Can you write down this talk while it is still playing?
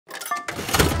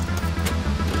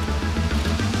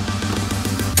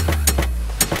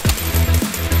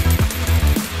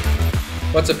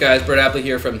What's up, guys? Brett Appley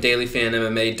here from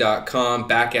dailyfanmma.com,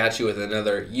 back at you with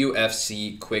another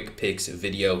UFC Quick Picks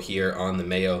video here on the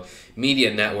Mayo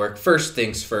Media Network. First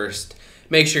things first,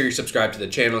 make sure you're subscribed to the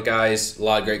channel, guys. A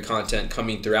lot of great content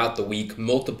coming throughout the week,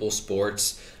 multiple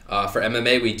sports. For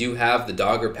MMA, we do have the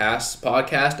Dog or Pass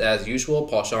podcast, as usual.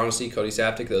 Paul Shaughnessy, Cody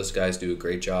Saptic, those guys do a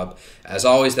great job. As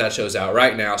always, that show's out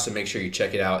right now, so make sure you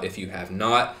check it out if you have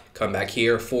not. Come back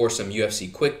here for some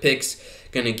UFC Quick Picks.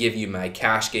 Going to give you my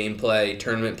cash game play,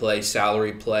 tournament play,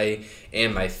 salary play,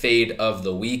 and my fade of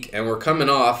the week. And we're coming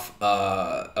off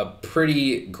a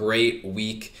pretty great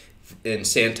week in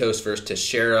Santos versus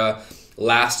Teixeira.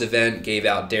 Last event gave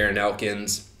out Darren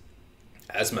Elkins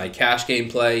as my cash game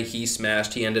play. He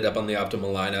smashed. He ended up on the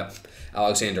optimal lineup.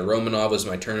 Alexander Romanov was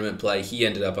my tournament play. He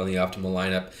ended up on the optimal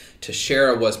lineup.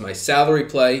 Teixeira was my salary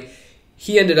play.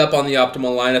 He ended up on the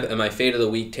optimal lineup, and my fade of the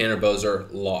week, Tanner Boser,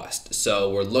 lost. So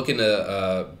we're looking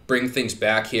to bring things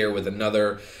back here with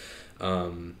another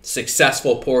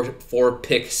successful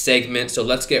four-pick segment. So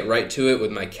let's get right to it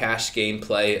with my cash game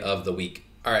play of the week.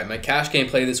 All right, my cash game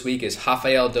play this week is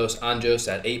Rafael dos Anjos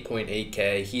at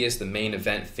 8.8K. He is the main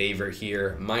event favorite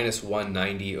here, minus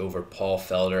 190 over Paul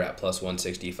Felder at plus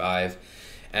 165.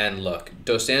 And look,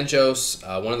 Dos Anjos,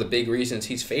 one of the big reasons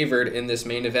he's favored in this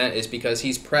main event is because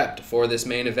he's prepped for this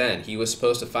main event. He was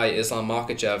supposed to fight Islam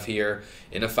Makhachev here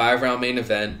in a 5-round main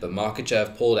event, but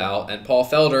Makhachev pulled out, and Paul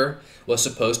Felder was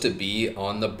supposed to be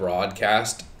on the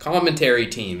broadcast commentary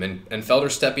team. And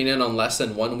Felder stepping in on less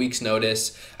than 1 week's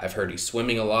notice. I've heard he's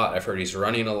swimming a lot. I've heard he's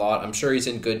running a lot. I'm sure he's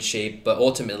in good shape, but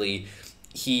ultimately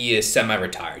he is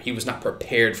semi-retired. He was not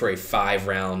prepared for a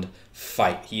 5-round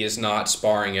fight. He is not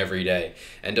sparring every day.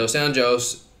 And Dos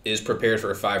Anjos is prepared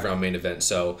for a 5-round main event.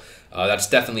 So that's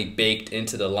definitely baked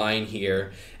into the line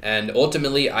here. And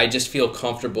ultimately, I just feel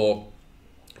comfortable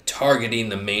targeting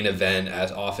the main event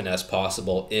as often as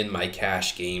possible in my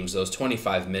cash games. Those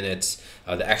 25 minutes,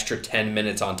 the extra 10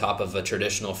 minutes on top of a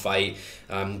traditional fight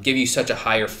give you such a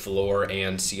higher floor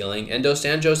and ceiling. And Dos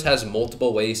Anjos has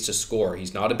multiple ways to score.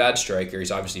 He's not a bad striker.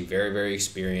 He's obviously very, very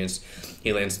experienced.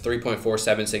 He lands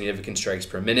 3.47 significant strikes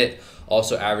per minute,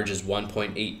 also averages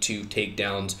 1.82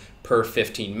 takedowns per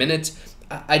 15 minutes.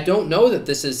 I don't know that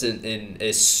this is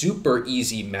a super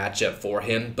easy matchup for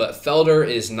him, but Felder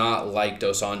is not like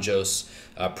Dos Anjos'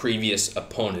 previous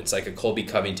opponents, like a Colby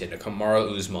Covington, a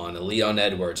Kamaru Usman, a Leon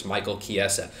Edwards, Michael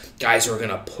Chiesa, guys who are going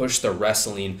to push the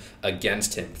wrestling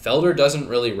against him. Felder doesn't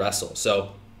really wrestle,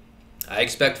 so I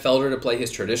expect Felder to play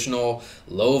his traditional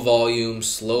low-volume,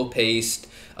 slow-paced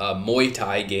Muay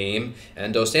Thai game,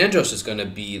 and Dos Anjos is going to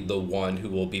be the one who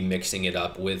will be mixing it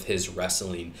up with his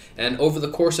wrestling. And over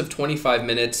the course of 25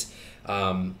 minutes,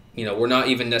 we're not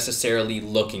even necessarily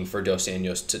looking for Dos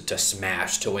Anjos to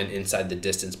smash, to win inside the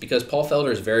distance, because Paul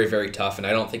Felder is very, very tough, and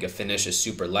I don't think a finish is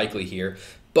super likely here.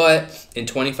 But in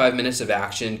 25 minutes of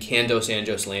action, can Dos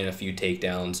Anjos land a few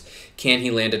takedowns? Can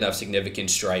he land enough significant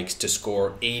strikes to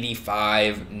score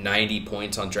 85, 90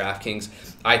 points on DraftKings?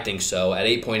 I think so. At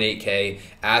 8.8K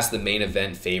as the main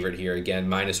event favorite here, again,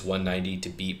 minus 190 to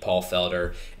beat Paul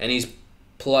Felder. And he's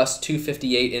plus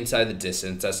 258 inside the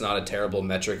distance. That's not a terrible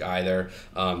metric either.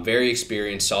 Very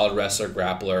experienced, solid wrestler,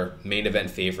 grappler, main event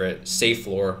favorite, safe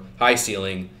floor, high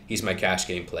ceiling. He's my cash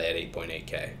game play at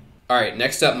 8.8K. All right,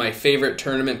 next up, my favorite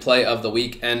tournament play of the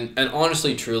week. And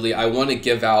honestly, truly, I want to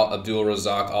give out Abdul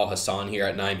Razak Al Hassan here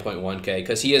at 9.1K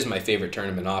because he is my favorite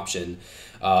tournament option.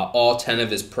 All 10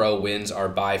 of his pro wins are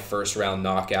by first-round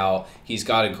knockout. He's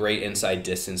got a great inside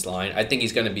distance line. I think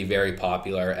he's going to be very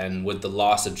popular. And with the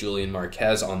loss of Julian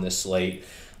Marquez on this slate,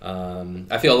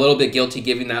 I feel a little bit guilty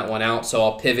giving that one out. So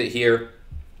I'll pivot here,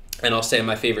 and I'll say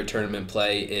my favorite tournament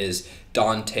play is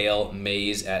Don'Tale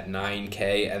Mayes at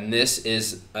 9K, and this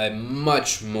is a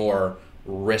much more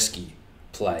risky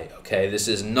play, okay? This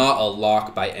is not a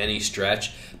lock by any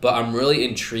stretch, but I'm really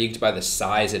intrigued by the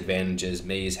size advantages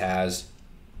Mayes has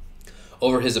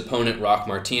over his opponent, Rock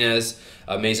Martinez.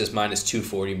 Mayes is minus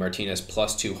 240, Martinez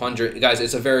plus 200. Guys,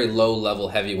 it's a very low-level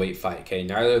heavyweight fight, okay?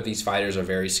 Neither of these fighters are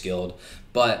very skilled,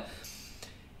 but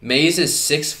Mayes is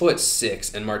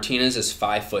 6'6" and Martinez is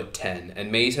 5'10",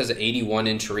 and Mayes has an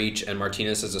 81-inch reach and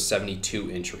Martinez has a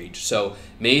 72-inch reach. So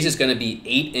Mayes is going to be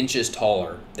 8 inches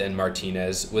taller than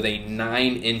Martinez with a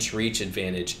 9-inch reach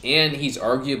advantage, and he's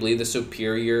arguably the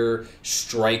superior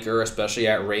striker, especially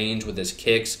at range with his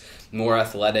kicks, more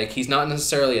athletic. He's not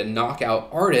necessarily a knockout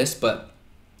artist, but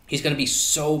he's going to be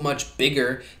so much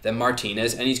bigger than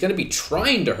Martinez, and he's going to be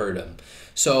trying to hurt him.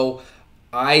 So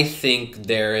I think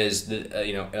there is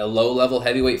a low-level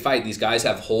heavyweight fight. These guys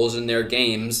have holes in their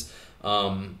games.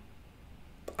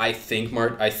 I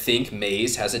think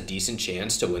Mays has a decent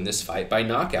chance to win this fight by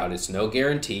knockout. It's no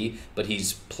guarantee, but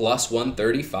he's plus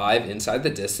 135 inside the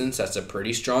distance. That's a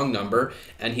pretty strong number,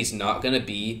 and he's not going to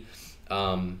be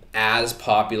as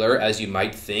popular as you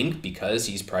might think because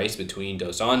he's priced between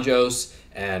Dos Anjos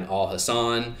and Al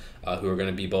Hassan, who are going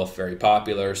to be both very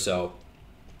popular. So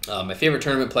my favorite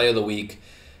tournament play of the week,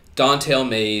 Don'Tale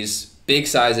Mayes, big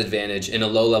size advantage in a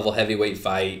low-level heavyweight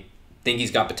fight. Think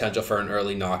he's got potential for an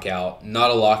early knockout.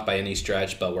 Not a lock by any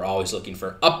stretch, but we're always looking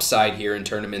for upside here in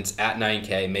tournaments at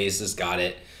 9K. Mays has got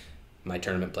it. My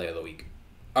tournament play of the week.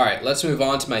 All right, let's move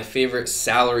on to my favorite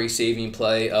salary-saving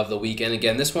play of the week. And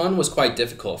again, this one was quite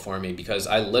difficult for me because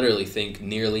I literally think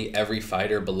nearly every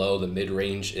fighter below the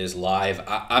mid-range is live.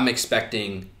 I'm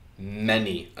expecting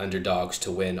many underdogs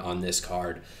to win on this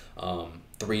card.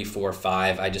 3, 4,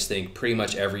 5. I just think pretty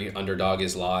much every underdog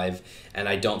is live, and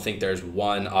I don't think there's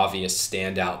one obvious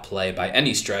standout play by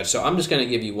any stretch. So I'm just going to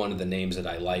give you one of the names that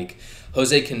I like.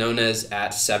 Jose Quinones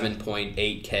at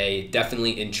 7.8K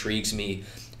definitely intrigues me.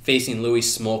 Facing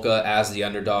Luis Smolka as the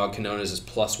underdog. Quinones is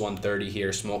plus 130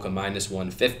 here. Smolka minus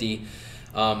 150.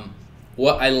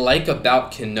 What I like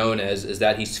about Quinones is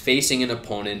that he's facing an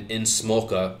opponent in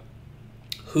Smolka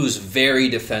who's very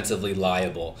defensively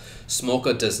liable.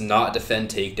 Smolka does not defend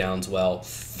takedowns well,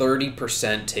 30%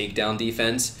 takedown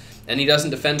defense, and he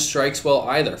doesn't defend strikes well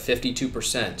either,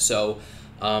 52%. So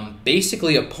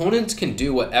basically opponents can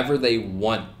do whatever they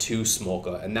want to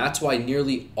Smolka, and that's why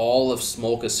nearly all of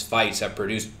Smolka's fights have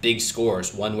produced big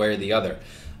scores one way or the other.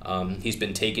 He's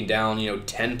been taken down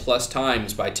 10 plus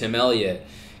times by Tim Elliott,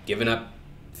 given up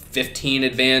 15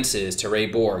 advances to Ray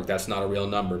Borg. That's not a real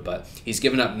number, but he's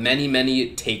given up many,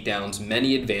 many takedowns,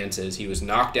 many advances. He was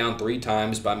knocked down 3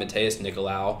 times by Mateus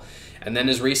Nicolau. And then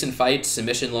his recent fights,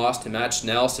 submission loss to Matt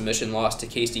Schnell, submission loss to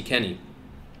Casey Kenny.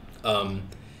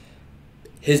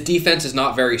 His defense is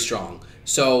not very strong.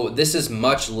 So this is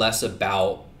much less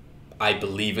about, I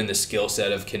believe in the skill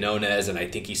set of Quinones, and I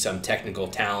think he's some technical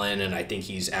talent, and I think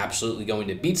he's absolutely going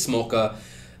to beat Smolka,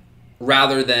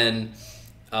 rather than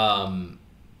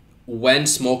when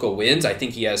Smolka wins, I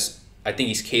think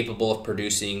he's capable of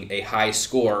producing a high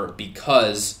score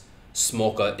because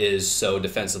Smolka is so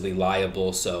defensively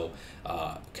liable. So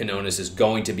Quinones is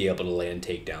going to be able to land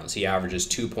takedowns. He averages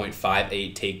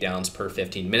 2.58 takedowns per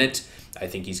 15 minutes. I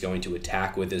think he's going to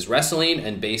attack with his wrestling,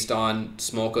 and based on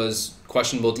Smolka's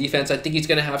questionable defense, I think he's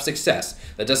going to have success.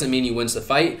 That doesn't mean he wins the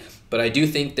fight, but I do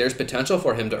think there's potential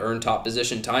for him to earn top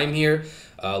position time here,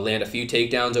 land a few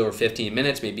takedowns over 15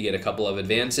 minutes, maybe get a couple of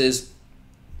advances,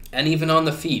 and even on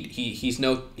the feet, he's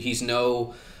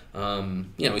coming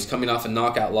off a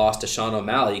knockout loss to Sean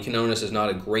O'Malley. Quinones is not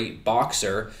a great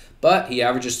boxer, but he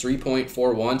averages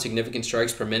 3.41 significant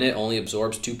strikes per minute, only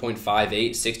absorbs 2.58,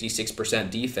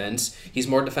 66% defense. He's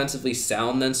more defensively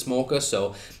sound than Smolka,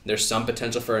 so there's some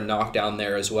potential for a knockdown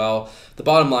there as well. The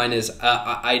bottom line is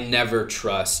I never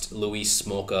trust Luis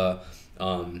Smolka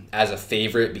as a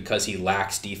favorite because he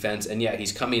lacks defense, and yet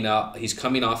he's coming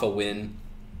off a win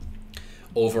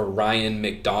over Ryan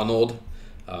McDonald.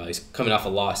 He's coming off a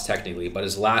loss technically, but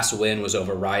his last win was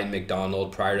over Ryan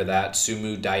McDonald. Prior to that,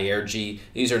 Sumu Daerji.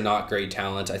 These are not great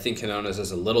talents. I think Quinones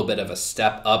is a little bit of a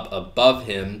step up above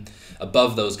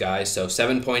those guys. So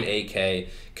 7.8K.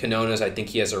 Quinones, I think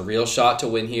he has a real shot to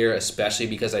win here, especially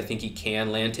because I think he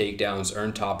can land takedowns,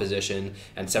 earn top position,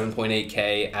 and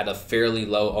 7.8K at a fairly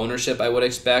low ownership, I would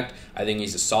expect. I think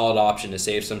he's a solid option to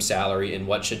save some salary in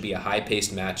what should be a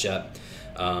high-paced matchup.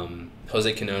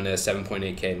 Jose Quinones,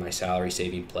 7.8K, my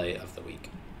salary-saving play of the week.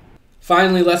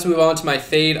 Finally, let's move on to my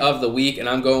fade of the week, and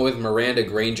I'm going with Miranda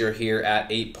Granger here at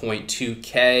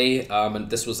 8.2K. And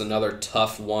this was another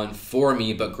tough one for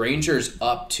me, but Granger's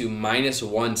up to minus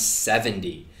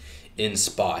 170 in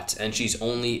spots, and she's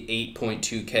only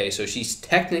 8.2K, so she's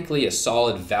technically a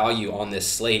solid value on this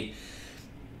slate,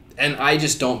 and I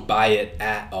just don't buy it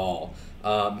at all.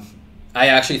 I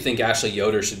actually think Ashley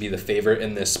Yoder should be the favorite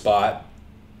in this spot.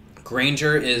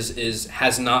 Granger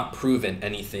has not proven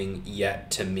anything yet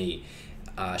to me.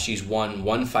 She's won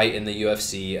one fight in the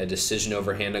UFC, a decision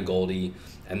over Hannah Goldie,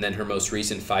 and then her most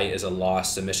recent fight is a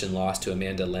submission loss to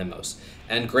Amanda Lemos.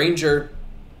 And Granger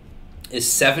is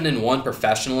 7-1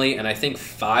 professionally, and I think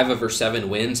 5 of her 7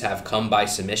 wins have come by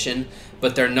submission,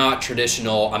 but they're not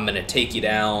traditional, I'm going to take you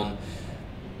down,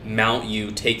 mount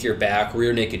you, take your back,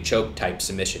 rear naked choke type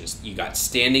submissions. You got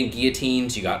standing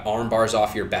guillotines, you got arm bars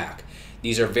off your back.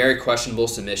 These are very questionable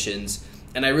submissions,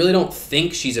 and I really don't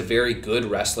think she's a very good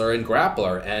wrestler and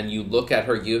grappler. And you look at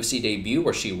her UFC debut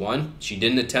where she won, she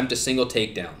didn't attempt a single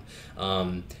takedown.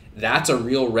 That's a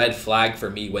real red flag for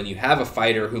me when you have a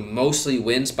fighter who mostly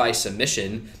wins by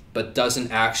submission but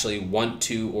doesn't actually want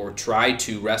to or try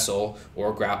to wrestle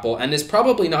or grapple and is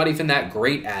probably not even that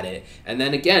great at it. And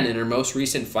then again, in her most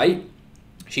recent fight,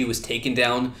 she was taken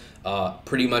down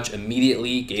pretty much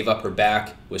immediately, gave up her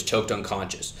back, was choked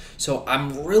unconscious. So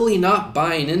I'm really not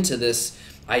buying into this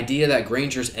idea that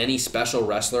Granger's any special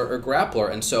wrestler or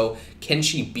grappler. And so can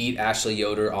she beat Ashley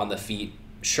Yoder on the feet?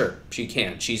 Sure, she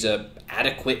can. She's a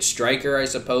adequate striker, I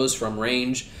suppose, from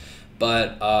range.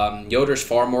 But Yoder's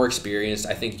far more experienced.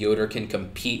 I think Yoder can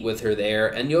compete with her there.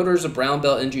 And Yoder's a brown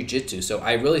belt in jiu-jitsu. So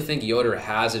I really think Yoder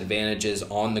has advantages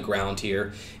on the ground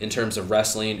here in terms of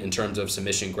wrestling, in terms of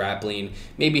submission grappling.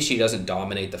 Maybe she doesn't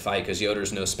dominate the fight because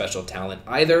Yoder's no special talent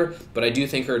either. But I do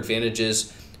think her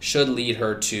advantages should lead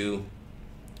her to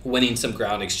winning some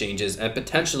ground exchanges and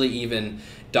potentially even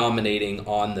dominating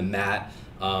on the mat.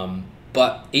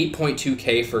 But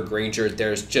 8.2K for Granger,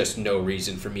 there's just no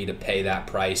reason for me to pay that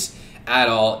price at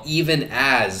all, even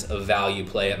as a value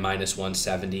play at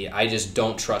 -170. I just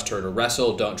don't trust her to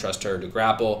wrestle, don't trust her to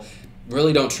grapple,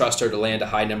 really don't trust her to land a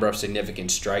high number of significant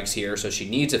strikes here, so she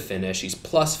needs a finish. She's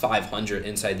plus 500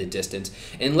 inside the distance.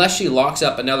 Unless she locks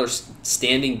up another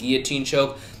standing guillotine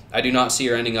choke, I do not see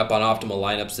her ending up on optimal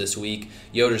lineups this week.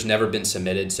 Yoder's never been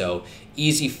submitted, so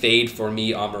easy fade for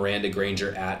me on Miranda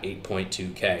Granger at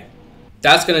 8.2K.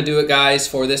 That's going to do it, guys,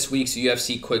 for this week's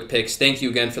UFC Quick Picks. Thank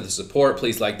you again for the support.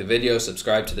 Please like the video,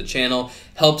 subscribe to the channel.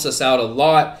 Helps us out a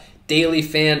lot.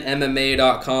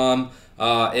 DailyFanMMA.com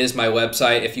is my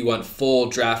website if you want full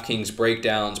DraftKings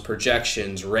breakdowns,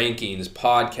 projections, rankings,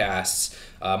 podcasts,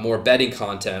 more betting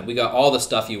content. We got all the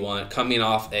stuff you want coming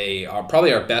off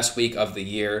probably our best week of the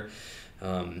year.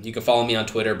 You can follow me on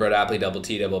Twitter, Appley,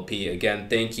 _T_P. Again,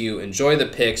 thank you. Enjoy the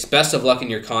picks. Best of luck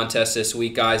in your contest this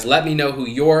week, guys. Let me know who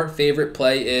your favorite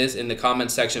play is in the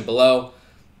comments section below.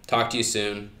 Talk to you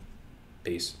soon.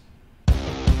 Peace.